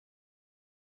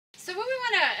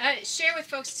want to share with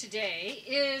folks today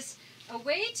is a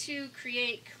way to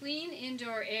create clean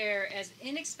indoor air as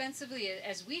inexpensively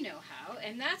as we know how,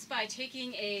 and that's by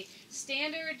taking a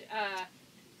standard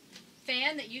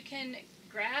fan that you can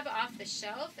grab off the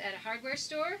shelf at a hardware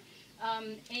store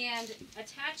and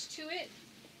attach to it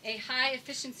a high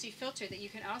efficiency filter that you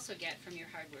can also get from your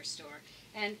hardware store,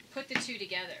 and put the two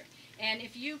together. And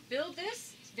if you build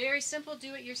this, it's very simple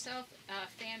do-it-yourself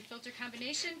fan filter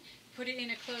combination. Put it in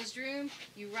a closed room,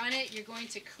 you run it, you're going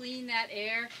to clean that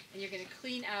air, and you're going to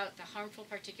clean out the harmful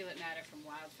particulate matter from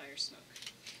wildfire smoke.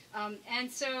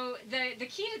 And so the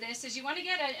key to this is you want to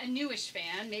get a newish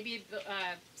fan, maybe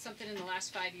something in the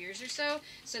last 5 years or so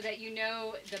that you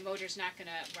know the motor's not going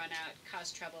to run out,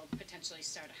 cause trouble, potentially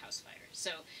start a house fire.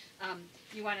 So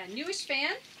you want a newish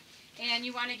fan, and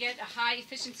you want to get a high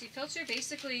efficiency filter,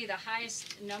 basically the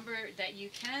highest number that you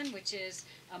can, which is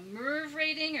a MERV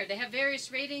rating, or they have various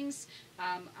ratings.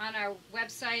 On our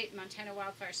website,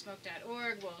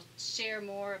 montanawildfiresmoke.org, we'll share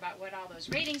more about what all those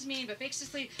ratings mean, but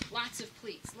basically lots of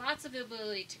pleats, lots of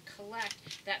ability to collect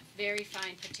that very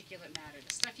fine particulate matter,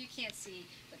 the stuff you can't see,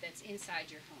 but that's inside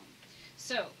your home.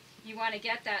 So you want to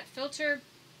get that filter.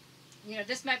 You know,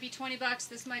 this might be 20 bucks,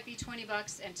 this might be 20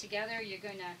 bucks, and together you're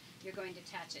going to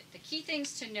attach it. The key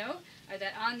things to note are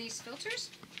that on these filters,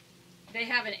 they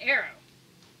have an arrow.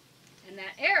 And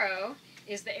that arrow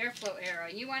is the airflow arrow.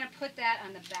 And you want to put that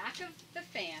on the back of the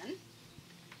fan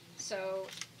so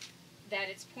that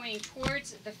it's pointing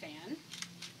towards the fan.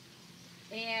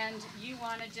 And you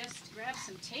want to just grab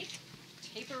some tape,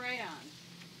 tape it right on.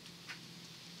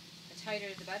 The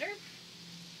tighter the better.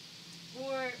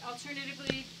 Or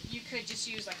alternatively, you could just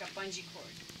use like a bungee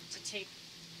cord to tape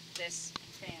this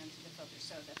fan to the filter.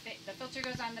 So the filter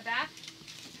goes on the back,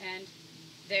 and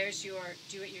there's your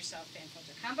do-it-yourself fan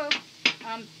filter combo.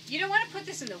 You don't want to put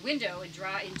this in the window and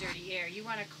draw in dirty air. You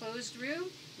want a closed room.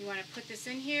 You want to put this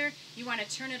in here. You want to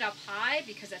turn it up high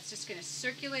because that's just going to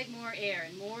circulate more air,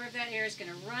 and more of that air is going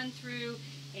to run through,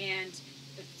 and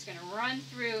it's going to run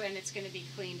through, and it's going to be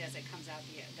cleaned as it comes out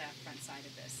the front side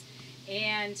of this.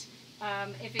 And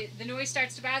if the noise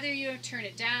starts to bother you, turn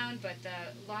it down, but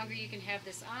the longer you can have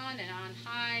this on and on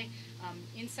high,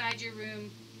 inside your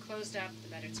room, closed up, the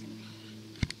better it's going to be.